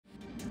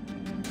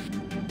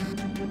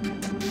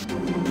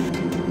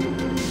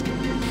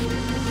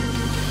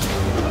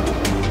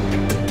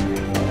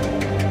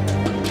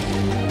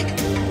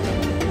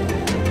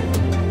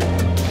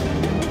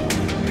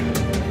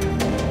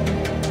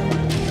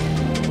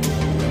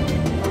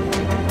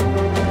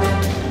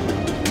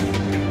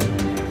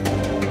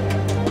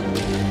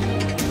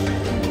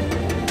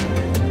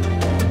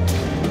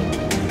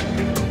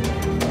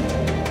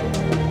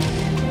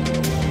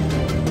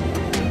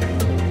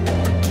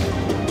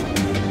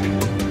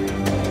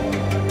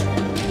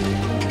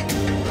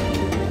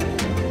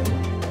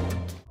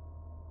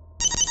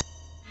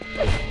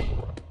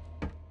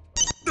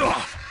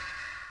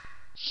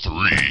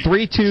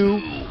3, 2,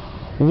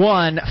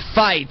 1,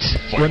 fight.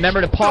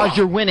 Remember to pause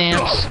your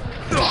Winamps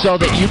so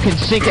that you can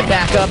sync it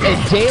back up. And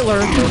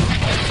Daylor,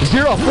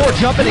 ZeRo4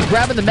 jumping and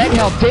grabbing the Mega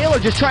Health. Daylor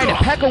just trying to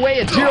peck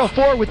away at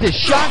ZeRo4 with his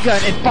shotgun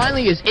and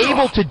finally is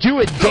able to do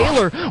it.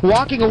 Daylor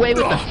walking away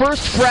with the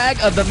first frag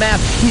of the map.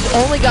 He's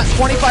only got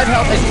 25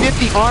 health and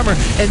 50 armor,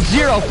 and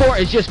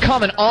ZeRo4 is just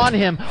coming on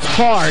him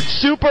hard.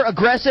 Super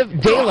aggressive.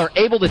 Daylor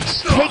able to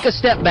take a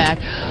step back,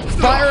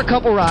 fire a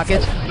couple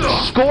rockets,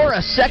 score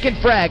a second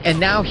frag, and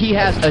now he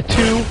has a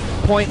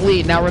 2-point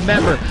lead. Now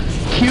remember,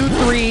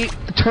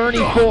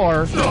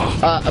 Q3TOURNEY4,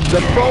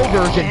 the pro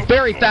version,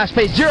 very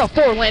fast-paced.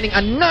 ZeRo4 landing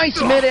a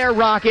nice mid-air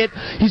rocket.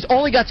 He's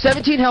only got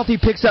 17 health. He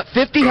picks up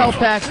 50 health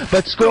pack,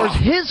 but scores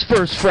his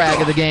first frag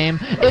of the game.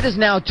 It is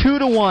now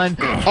 2-1,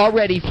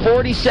 already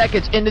 40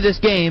 seconds into this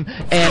game,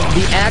 and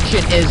the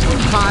action is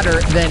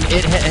hotter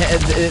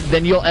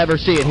than you'll ever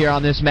see it here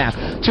on this map.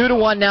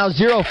 2-1 now.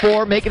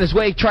 ZeRo4 making his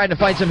way, trying to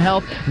find some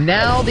health.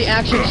 Now the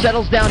action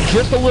settles down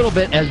just a little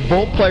bit as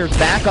both players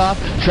back off,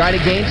 try to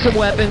gain some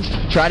weapons,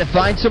 try to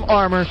find some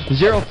armor.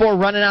 ZeRo4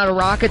 running out of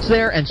rockets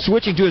there and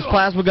switching to his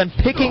plasma gun,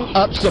 picking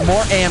up some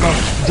more ammo.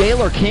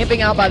 Daylor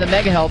camping out by the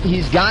Mega Health.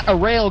 He's got a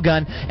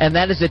railgun, and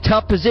that is a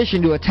tough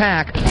position to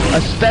attack,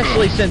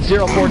 especially since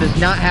ZeRo4 does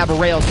not have a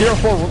rail.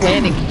 ZeRo4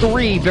 landing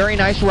 3 very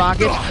nice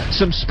rockets,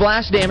 some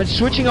splash damage.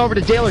 Switching over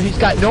to Daylor. He's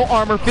got no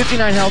armor,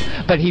 59 health,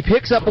 but he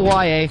picks up a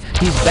YA.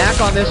 He's back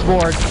on this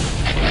board.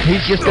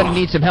 He's just going to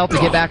need some help to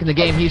get back in the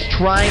game. He's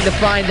trying to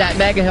find that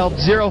Mega Health.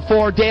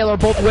 ZeRo4, Daylor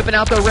both whipping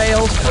out their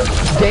rails.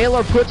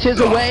 Daylor puts his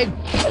away,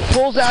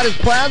 pulls out his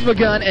plasma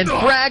gun, and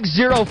frags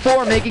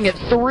ZeRo4, making it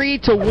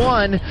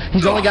 3-1.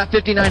 He's only got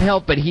 59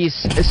 health, but he's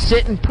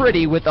sitting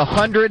pretty with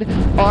 100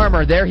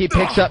 armor. There he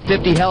picks up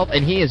 50 health,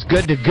 and he is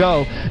good to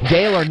go.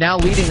 Daylor now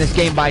leading this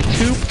game by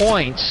 2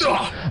 points.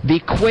 The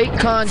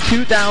QuakeCon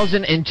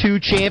 2002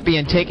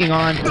 champion taking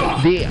on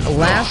the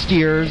last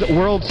year's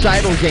World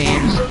Cyber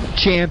Games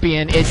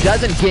champion. It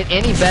doesn't get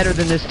any better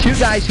than this. Two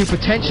guys who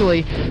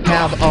potentially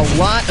have a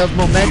lot of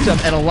momentum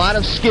and a lot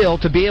of skill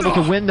to be able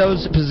to win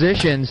those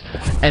positions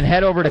and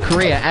head over to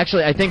Korea.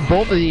 Actually, I think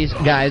both of these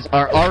guys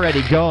are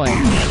already going,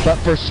 but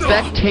for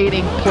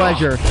spectating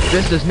pleasure,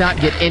 this does not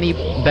get any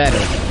better.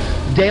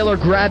 Daylor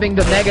grabbing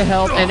the Mega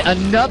Health and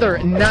another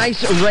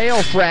nice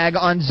rail frag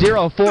on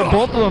ZeRo4.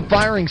 Both of them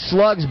firing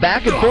slugs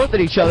back and forth at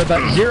each other, but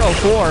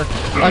ZeRo4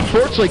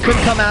 unfortunately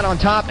couldn't come out on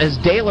top as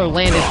Daylor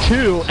landed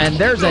 2, and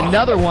there's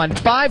another one.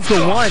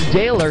 5-1.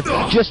 Daylor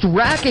just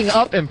racking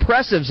up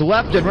impressives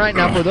left and right.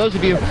 Now, for those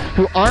of you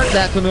who aren't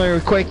that familiar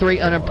with Quake 3,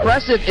 an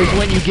impressive is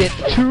when you get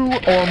 2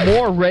 or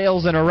more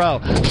rails in a row.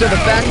 So the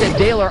fact that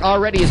Daylor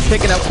already is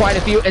picking up quite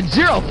a few, and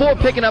ZeRo4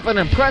 picking up an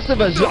impressive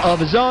of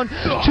his own.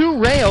 2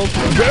 rails.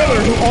 Daylor,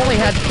 who only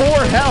had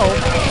 4 health,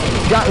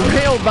 got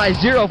railed by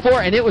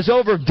ZeRo4, and it was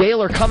over.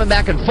 Daylor coming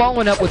back and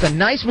following up with a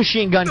nice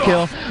machine gun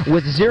kill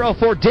with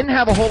ZeRo4. Didn't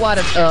have a whole lot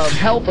of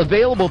health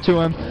available to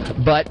him,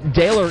 but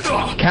Daylor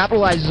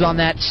capitalizes on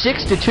that.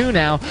 6-2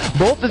 now.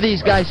 Both of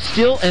these guys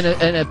still in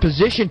a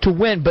position to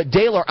win, but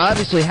Daylor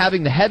obviously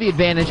having the heavy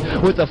advantage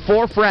with a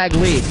 4-frag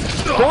lead.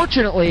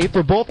 Fortunately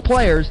for both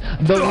players,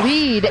 the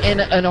lead in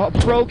a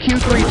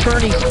PRO-Q3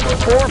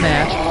 Tourney4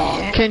 match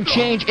can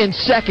change in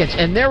seconds,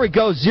 and there we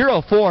go.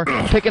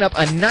 ZeRo4 picking up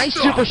a nice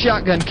super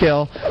shotgun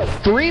kill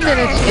 3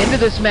 minutes into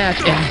this match,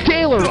 and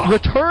Daylor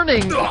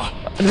returning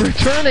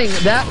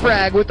that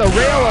frag with a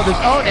rail of his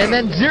own, and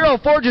then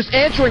ZeRo4 just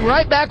answering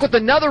right back with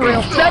another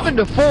rail.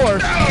 7-4.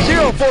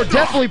 ZeRo4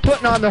 definitely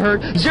putting on the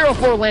hurt.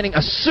 ZeRo4 landing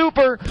a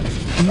super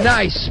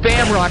nice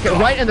spam rocket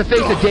right in the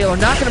face of Daylor,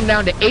 knocking him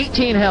down to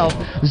 18 health.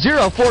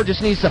 ZeRo4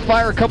 just needs to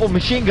fire a couple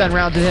machine gun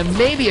rounds at him,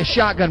 maybe a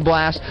shotgun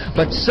blast,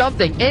 but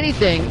something,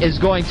 anything is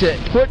going to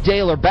put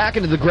Daylor back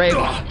into the grave.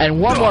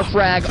 And one more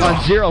frag on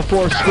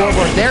ZeRo4's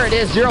scoreboard. There it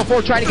is.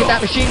 ZeRo4 trying to get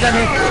that machine gun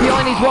hit. He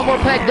only needs one more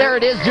peg. There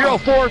it is.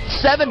 ZeRo4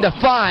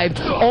 7-5.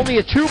 Only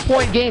a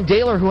 2-point game.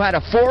 Daylor, who had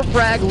a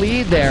 4-frag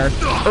lead there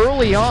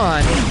early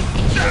on,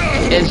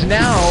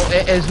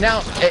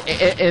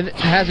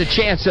 has a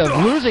chance of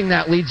losing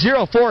that lead.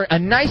 ZeRo4, a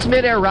nice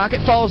mid-air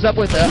rocket, follows up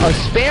with a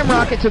spam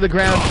rocket to the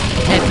ground,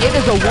 and it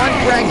is a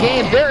 1-frag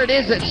game. There it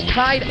is. It's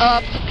tied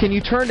up. Can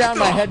you turn down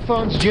my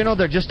headphones, Juno?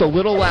 They're just a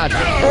little loud.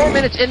 4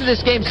 minutes into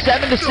this game,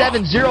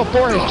 7-7.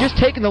 ZeRo4 has just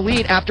taken the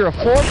lead after a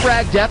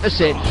 4-frag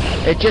deficit.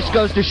 It just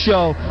goes to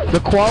show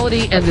the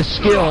quality and the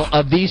skill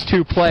of these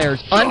two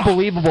players.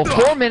 Unbelievable.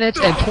 4 minutes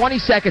and 20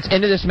 seconds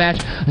into this match,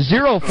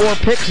 ZeRo4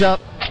 picks up.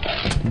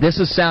 This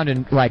is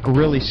sounding like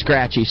really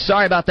scratchy.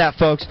 Sorry about that,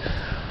 folks.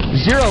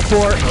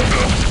 ZeRo4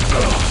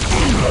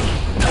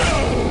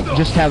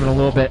 just having a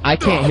little bit. I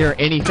can't hear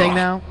anything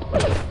now.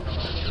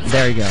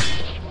 There you go.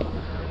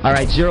 All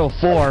right,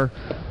 ZeRo4.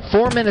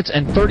 4 minutes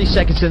and 30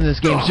 seconds into this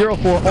game.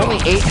 ZeRo4 only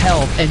 8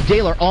 health, and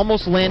Daylor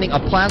almost landing a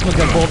plasma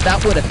gun bolt.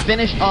 That would have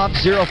finished off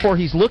ZeRo4.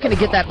 He's looking to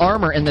get that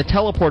armor in the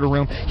teleporter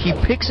room. He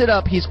picks it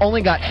up. He's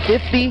only got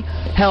 50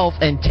 health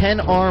and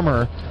 10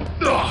 armor.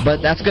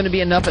 but that's going to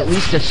be enough at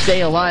least to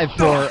stay alive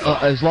for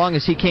as long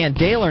as he can.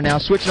 Daylor now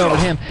switching over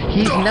to him.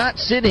 He's not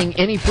sitting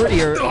any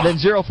prettier than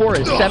ZeRo4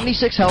 is.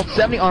 76 health,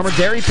 70 armor.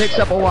 There he picks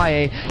up a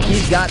YA.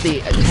 He's got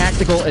the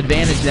tactical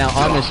advantage now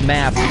on this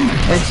map.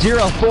 And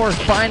ZeRo4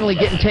 finally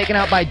getting taken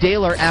out by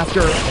Daylor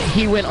after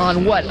he went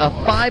on, what, a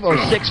 5 or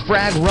 6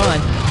 frag run.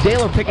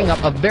 Daylor picking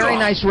up a very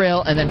nice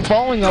rail and then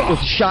following up with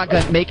a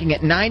shotgun, making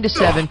it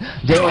 9-7.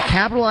 Daylor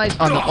capitalized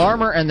on the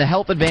armor and the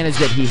health advantage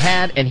that he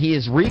had, and he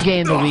has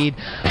regained the lead.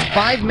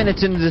 5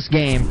 minutes into this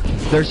game,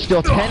 there's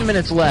still 10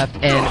 minutes left,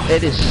 and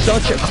it is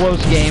such a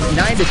close game.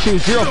 9-2.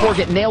 ZeRo4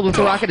 get nailed with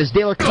the rocket as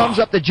Daylor comes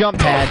up the jump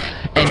pad,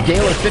 and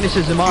Daylor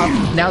finishes him off.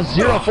 Now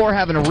ZeRo4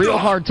 having a real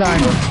hard time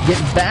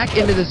getting back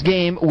into this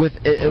game with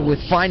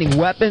finding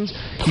weapons.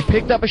 He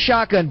picked up a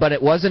shotgun, but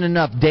it wasn't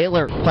enough.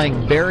 Daylor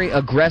playing very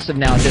aggressive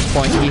now at this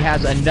point. He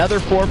has another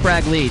 4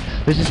 frag lead.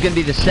 This is going to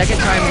be the second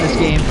time in this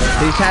game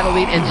that he's had a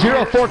lead, and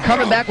ZeRo4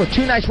 coming back with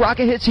 2 nice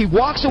rocket hits. He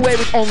walks away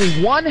with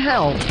only 1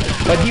 health,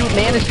 but he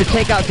managed to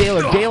take out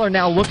Daylor. Daylor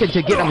now looking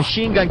to get a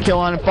machine gun kill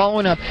on him.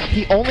 Following up,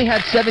 he only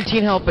had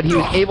 17 health, but he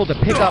was able to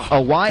pick up a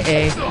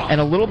YA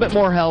and a little bit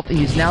more health.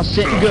 He's now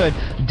sitting good.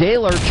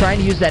 Daylor trying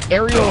to use that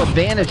aerial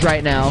advantage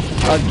right now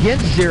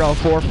against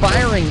ZeRo4,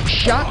 firing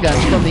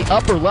shotguns from the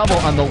upper level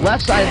on the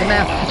left side of the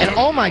map. And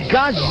oh my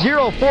gosh,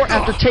 ZeRo4,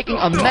 after taking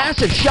a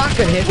massive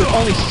shotgun hit with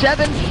only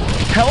 7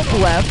 health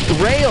left,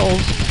 rails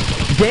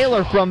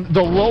Daylor from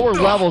the lower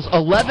levels.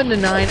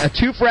 11-9, a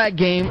 2 frag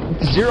game.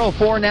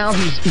 ZeRo4 now,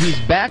 he's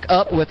back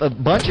up with a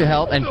bunch of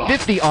health and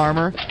 50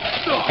 armor,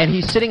 and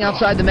he's sitting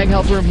outside the mega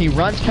health room. He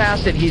runs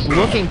past it. He's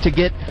looking to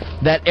get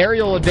that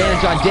aerial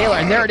advantage on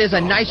Daylor, and there it is.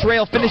 A nice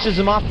rail finishes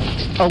him off.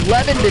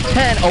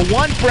 11-10, a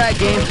 1 frag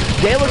game.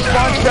 Daylor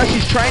spawns fresh.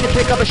 He's trying to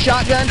pick up a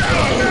shotgun,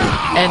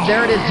 and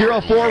there it is.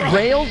 ZeRo4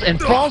 rails and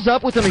falls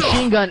up with a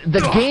machine gun.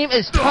 The game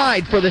is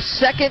tied for the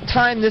second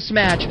time this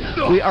match.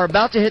 We are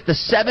about to hit the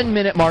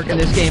 7-minute mark in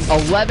this game.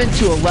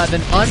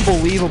 11-11,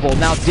 unbelievable.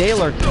 Now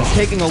Daylor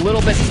taking a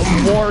little bit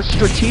more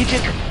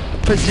strategic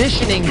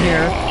positioning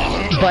here,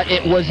 but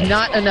it was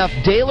not enough.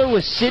 Daylor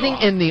was sitting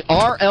in the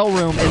RL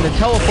room, in the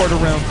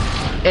teleporter room,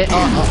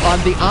 on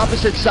the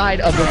opposite side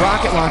of the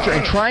rocket launcher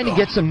and trying to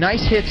get some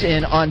nice hits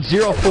in on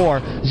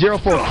ZeRo4.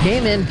 ZeRo4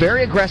 came in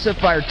very aggressive,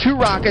 fired 2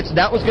 rockets.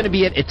 That was going to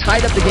be it. It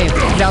tied up the game.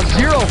 Now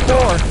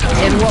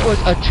ZeRo4, in what was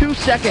a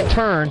 2-second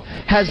turn,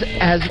 has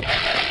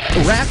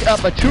racked up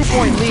a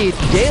 2-point lead.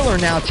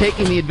 Daylor now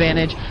taking the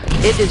advantage.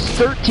 It is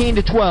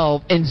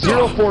 13-12 in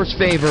ZeRo4's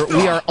favor.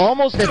 We are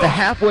almost at the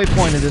halfway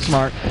point of this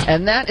mark,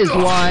 and that is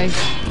why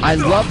I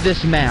love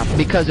this map,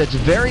 because it's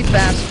very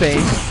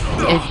fast-paced.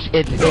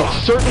 It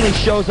certainly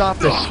shows off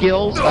the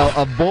skills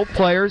of both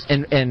players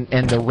in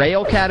the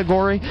rail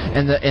category,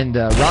 in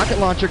the rocket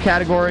launcher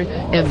category,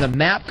 in the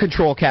map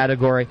control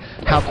category,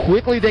 how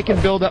quickly they can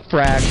build up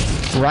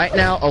frags. Right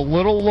now, a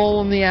little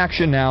lull in the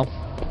action now,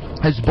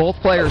 as both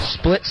players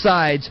split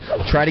sides,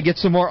 try to get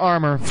some more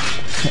armor,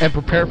 and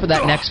prepare for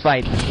that next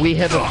fight. We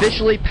have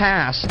officially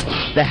passed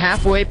the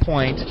halfway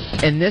point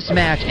in this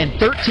match, and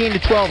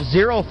 13-12,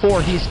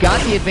 ZeRo4, he's got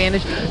the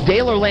advantage.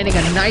 Daylor landing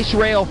a nice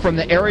rail from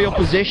the aerial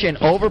position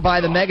over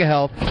by the mega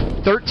health.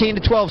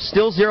 13-12,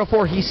 still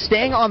ZeRo4. He's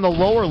staying on the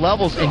lower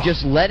levels and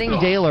just letting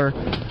Daylor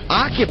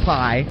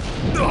occupy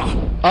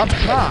up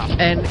top,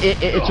 and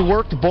it's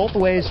worked both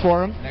ways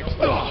for him.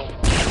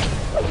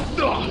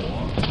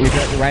 You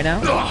got it right now?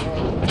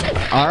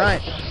 All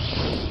right.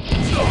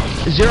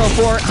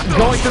 ZeRo4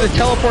 going through the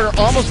teleporter,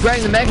 almost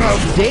grabbing the mega health.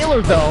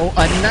 Daylor, though,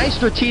 a nice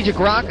strategic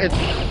rocket,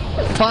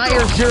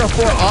 fires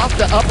ZeRo4 off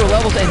the upper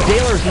levels, and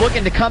Daylor's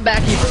looking to come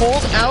back. He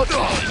pulls out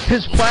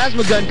his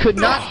plasma gun, could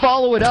not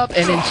follow it up,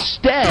 and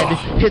instead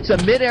hits a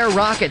mid-air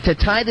rocket to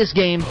tie this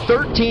game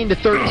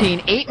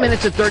 13-13, 8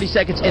 minutes and 30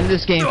 seconds into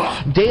this game.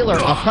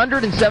 Daylor,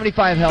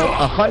 175 health,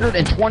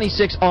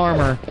 126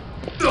 armor,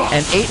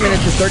 and 8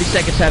 minutes and 30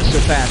 seconds have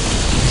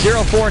surpassed.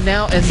 ZeRo4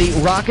 now in the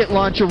rocket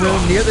launcher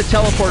room near the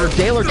teleporter.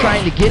 Daylor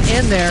trying to get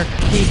in there.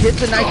 He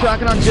hits a nice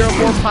rocket on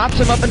ZeRo4, pops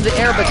him up into the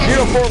air, but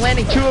ZeRo4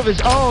 landing 2 of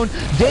his own.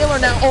 Daylor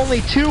now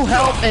only 2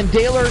 health, and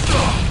Daylor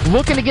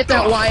looking to get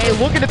that YA,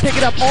 looking to pick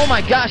it up. Oh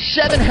my gosh,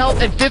 7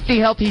 health and 50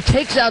 health. He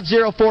takes out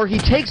ZeRo4. He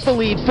takes the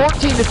lead,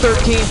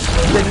 14-13.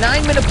 The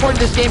 9-minute point of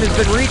this game has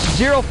been reached.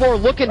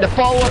 ZeRo4 looking to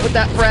follow up with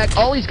that frag.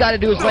 All he's got to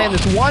do is land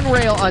this 1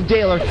 rail on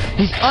Daylor.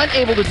 He's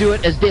unable to do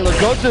it as Daylor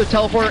goes to the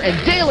teleporter, and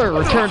Daylor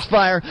returns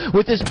fire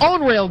with his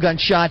own railgun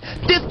shot.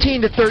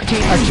 15-13,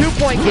 a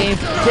 2-point game.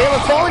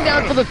 Daylor falling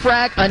down for the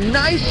frag. A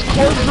nice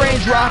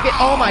close-range rocket.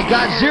 Oh my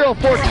god,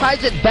 ZeRo4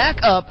 ties it back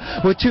up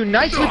with 2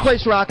 nicely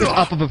placed rockets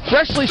off of a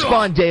freshly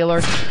spawned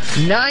Daylor.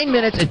 9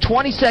 minutes and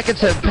 20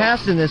 seconds have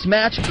passed in this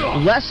match.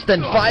 Less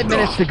than 5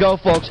 minutes to go,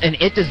 folks, and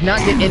it does not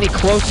get any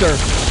closer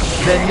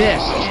than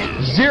this.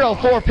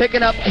 ZeRo4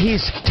 picking up.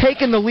 He's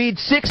taken the lead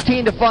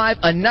 16-5.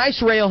 A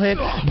nice rail hit.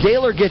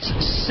 Daylor gets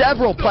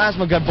several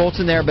plasma gun bolts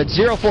in there, but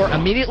ZeRo4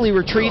 immediately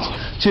retreats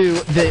to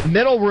the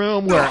middle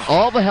room where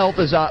all the health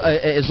is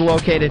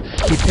located.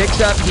 He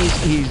picks up.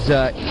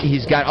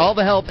 He's got all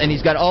the health and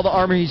he's got all the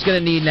armor he's going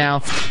to need now.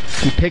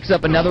 He picks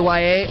up another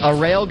YA, a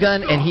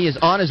railgun, and he is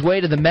on his way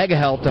to the mega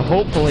health to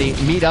hopefully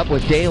meet up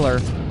with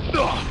Daylor.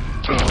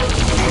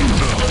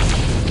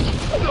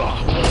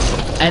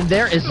 And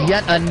there is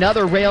yet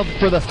another rail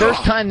for the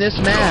first time this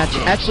match.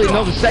 Actually,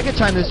 no, the second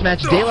time this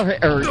match,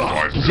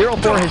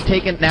 ZeRo4 has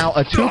taken now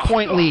a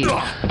 2-point lead.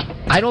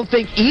 I don't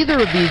think either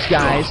of these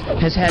guys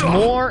has had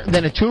more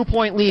than a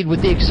 2-point lead,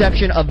 with the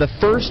exception of the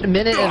first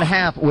minute and a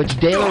half, which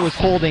Daylor was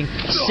holding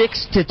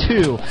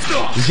 6-2.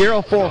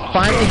 ZeRo4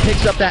 finally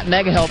picks up that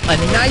mega health. A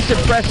nice,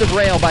 impressive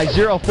rail by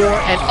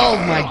ZeRo4, and oh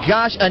my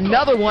gosh,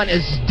 another one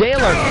as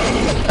Daylor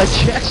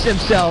ejects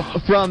himself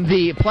from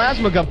the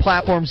plasma gun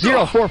platform.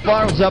 ZeRo4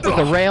 follows up with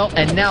the rail,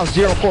 and now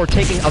ZeRo4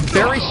 taking a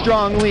very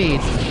strong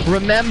lead.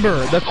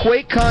 Remember, the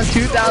QuakeCon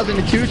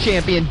 2002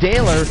 champion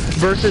Daylor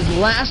versus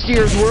last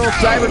year's World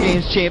Cyber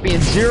Games champion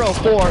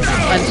ZeRo4.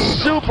 A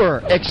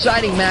super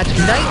exciting match.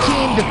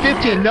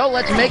 19-15. No,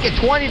 let's make it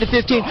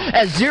 20-15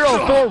 as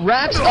ZeRo4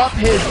 racks up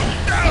his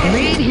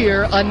lead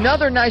here.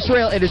 Another nice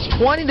rail. It is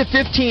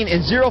 20-15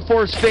 in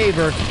ZeRo4's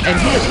favor, and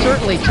he has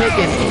certainly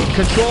taken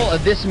control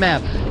of this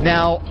map.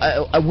 Now,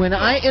 when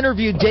I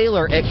interviewed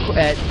Daylor at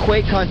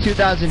QuakeCon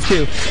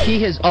 2002,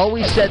 he has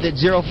always said that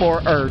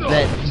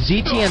that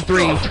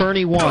ZTN3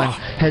 Tourney 1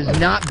 has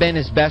not been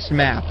his best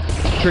map.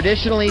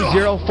 Traditionally,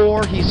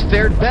 ZeRo4, he's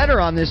fared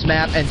better on this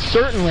map, and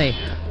certainly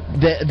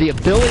the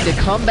ability to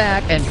come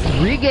back and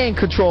regain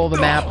control of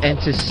the map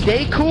and to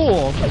stay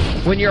cool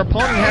when your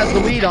opponent has the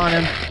lead on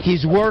him,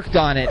 he's worked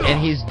on it, and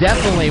he's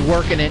definitely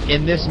working it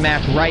in this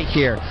match right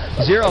here.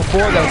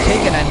 ZeRo4, though,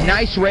 taking a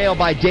nice rail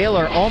by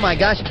Daylor. Oh my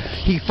gosh,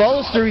 he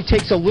follows through. He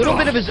takes a little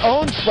bit of his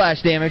own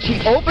splash damage.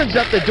 He opens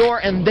up the door,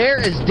 and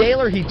there is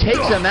Daylor. He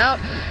takes him out.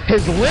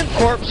 His limp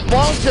corpse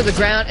falls to the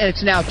ground, and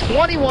it's now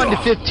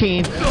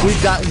 21-15.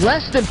 We've got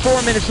less than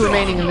 4 minutes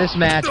remaining in this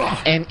match,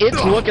 and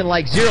it's looking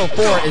like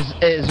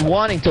ZeRo4 is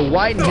wanting to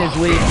widen his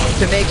lead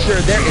to make sure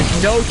there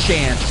is no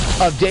chance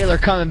of Daylor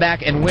coming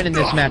back and winning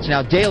this match.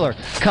 Now, Daylor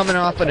coming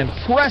off an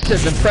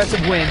impressive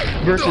win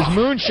versus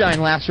Moonshine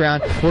last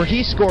round, where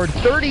he scored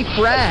 30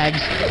 frags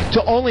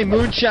to only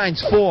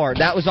Moonshine's 4.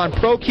 That was on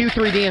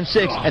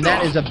PRO-Q3TOURNEY4, and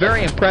that is a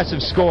very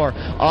impressive score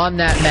on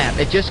that map.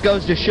 It just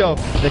goes to show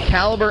the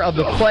caliber of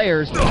the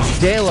players.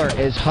 Daylor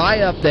is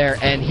high up there,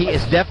 and he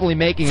is definitely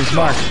making his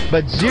mark.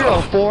 But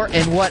ZeRo4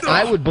 in what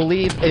I would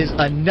believe is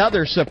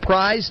another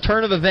surprise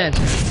turn of events.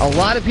 A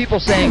lot of people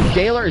saying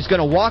Daylor is going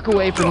to walk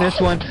away from this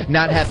one,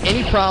 not have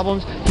any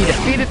problems. He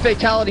defeated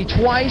Fatality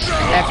twice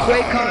at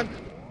QuakeCon.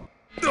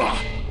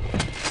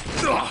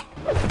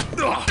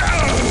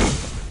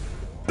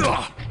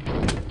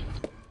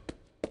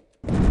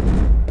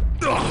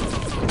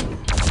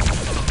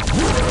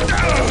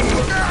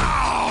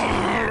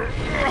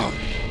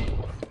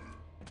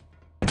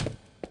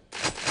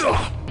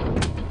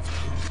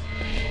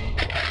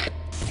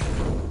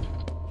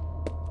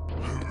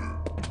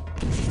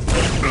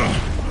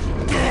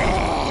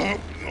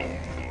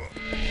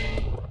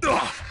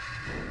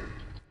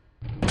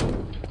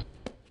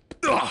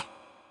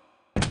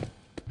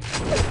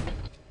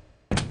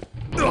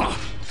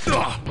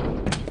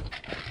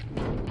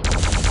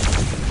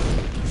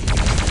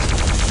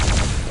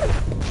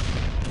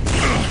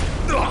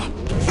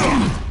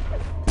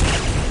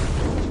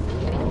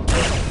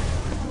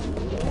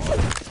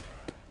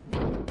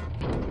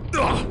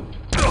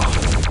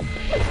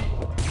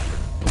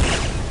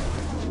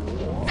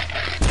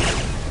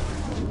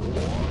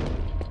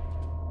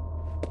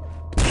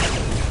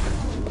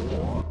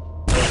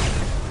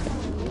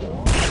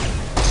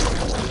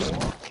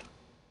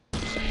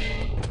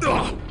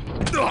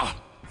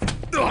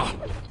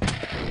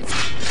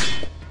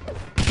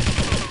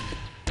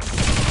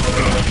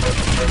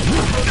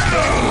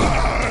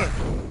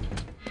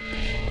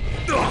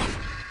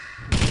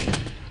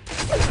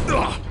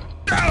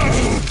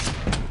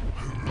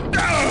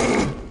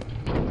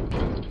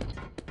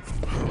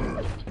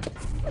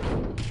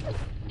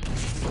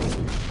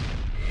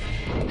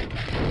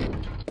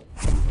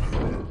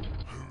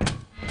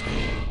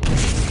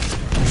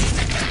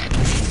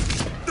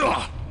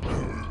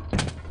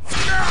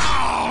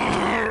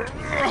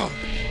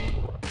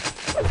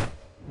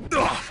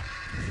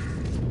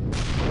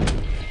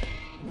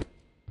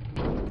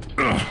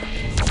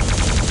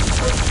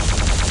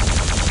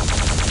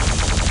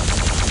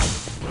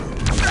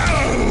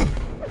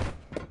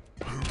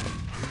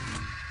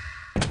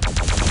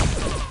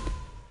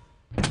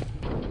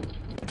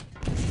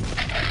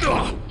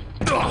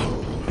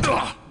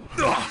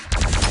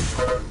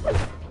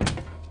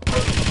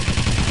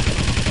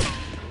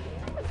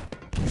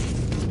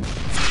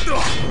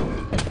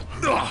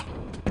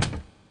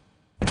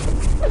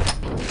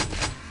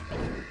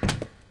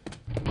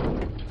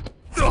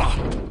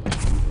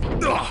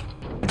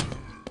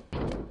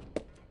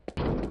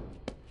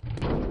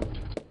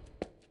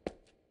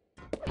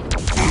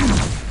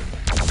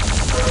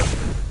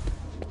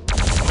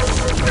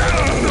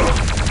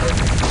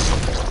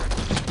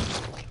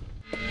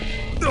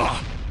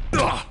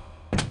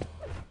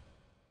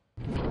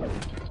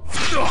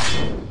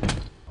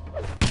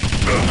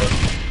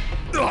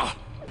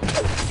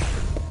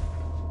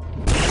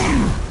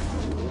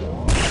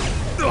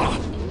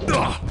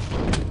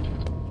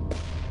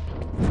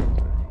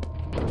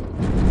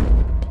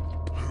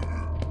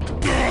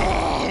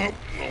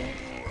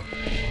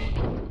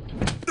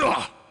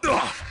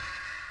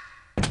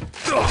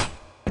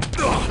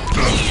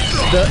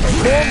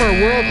 former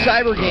World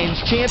Cyber Games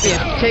champion,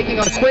 taking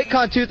on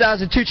QuakeCon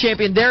 2002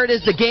 champion. There it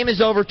is. The game is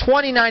over.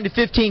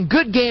 29-15.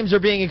 Good games are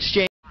being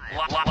exchanged.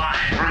 Live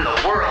from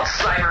the World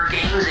Cyber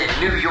Games in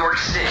New York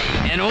City.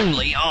 And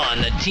only on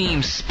the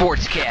Team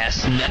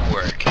Sportscast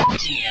Network,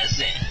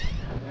 TSN.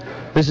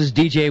 This is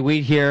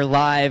djWHEAT here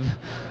live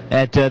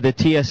at the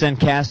TSN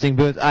casting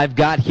booth. I've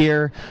got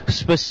here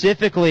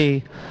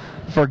specifically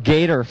for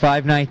Gator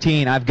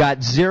 519. I've got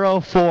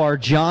ZeRo4,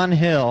 John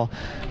Hill.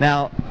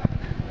 Now,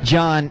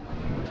 John,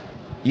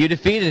 you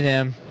defeated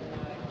him.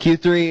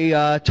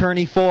 Q3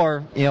 Tourney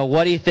 4. You know,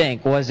 what do you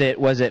think? Was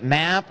it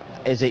map?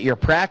 Is it you're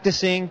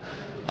practicing?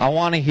 I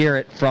want to hear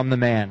it from the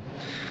man.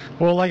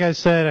 Well, like I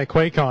said at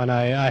QuakeCon,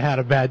 I had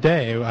a bad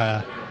day.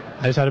 I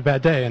just had a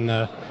bad day,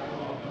 and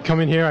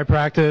coming here, I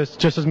practiced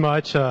just as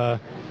much. I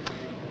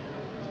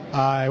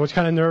was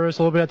kind of nervous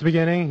a little bit at the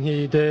beginning.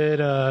 He did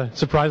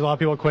surprise a lot of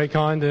people at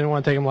QuakeCon. Didn't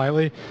want to take him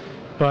lightly,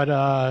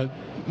 but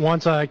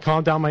once I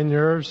calmed down my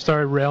nerves,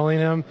 started railing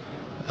him,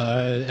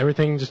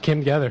 everything just came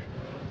together.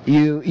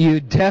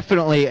 You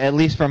definitely, at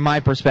least from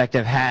my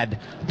perspective, had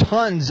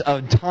tons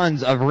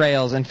of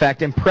rails. In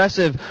fact,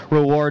 impressive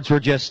rewards were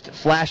just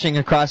flashing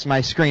across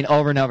my screen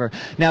over and over.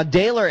 Now,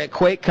 Daler at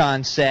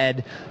QuakeCon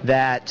said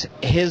that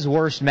his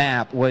worst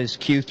map was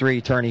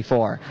Q3 Tourney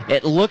 4.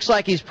 It looks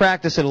like he's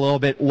practiced it a little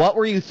bit. What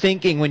were you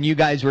thinking when you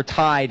guys were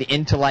tied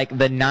into like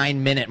the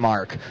 9-minute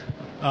mark?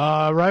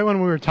 Right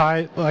when we were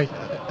tied,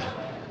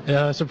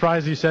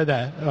 surprised you said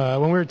that.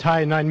 When we were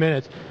tied 9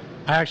 minutes,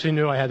 I actually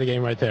knew I had the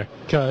game right there,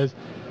 because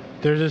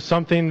there's just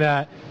something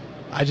that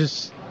I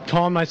just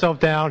calmed myself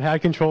down,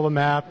 had control of the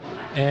map,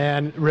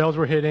 and rails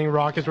were hitting,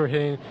 rockets were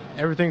hitting,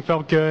 everything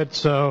felt good,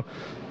 so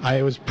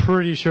I was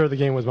pretty sure the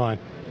game was mine.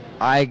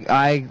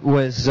 I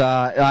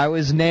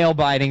was nail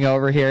biting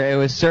over here. It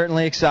was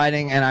certainly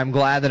exciting, and I'm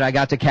glad that I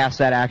got to cast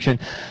that action.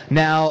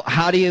 Now,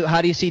 how do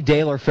you see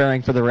Daler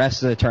faring for the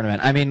rest of the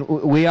tournament? I mean,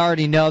 we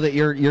already know that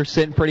you're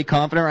sitting pretty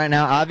confident right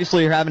now.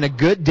 Obviously, you're having a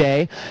good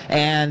day,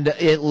 and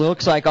it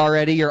looks like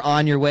already you're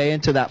on your way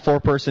into that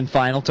 4-person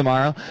final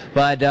tomorrow.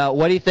 But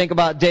what do you think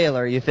about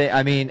Daler?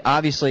 I mean,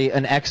 obviously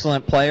an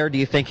excellent player. Do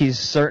you think he's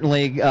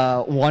certainly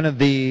one of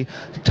the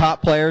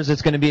top players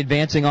that's going to be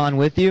advancing on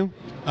with you?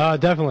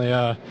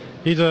 Definitely.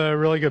 He's a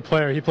really good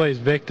player. He plays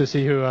Vic to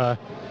see who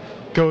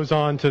goes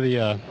on to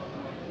the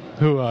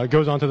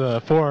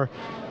 4.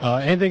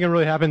 Anything can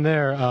really happen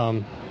there.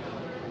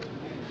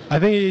 I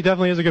think he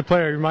definitely is a good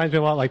player. He reminds me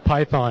a lot like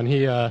Python.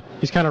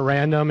 He's kind of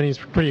random and he's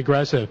pretty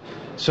aggressive,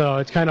 so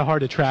it's kind of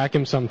hard to track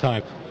him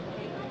sometimes.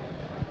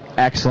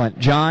 Excellent,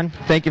 John.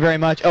 Thank you very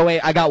much. Oh wait,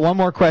 I got one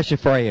more question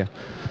for you.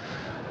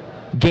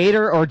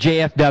 Gator or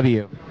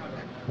JFW?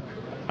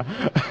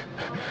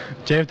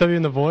 JFW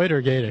in the void or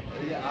Gator?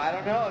 Yeah, I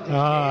don't know.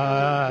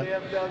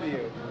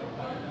 JFW.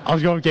 I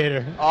was going with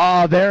Gator.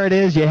 Oh, there it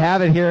is. You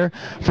have it here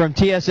from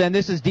TSN.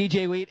 This is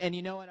djWHEAT, and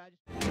you know what?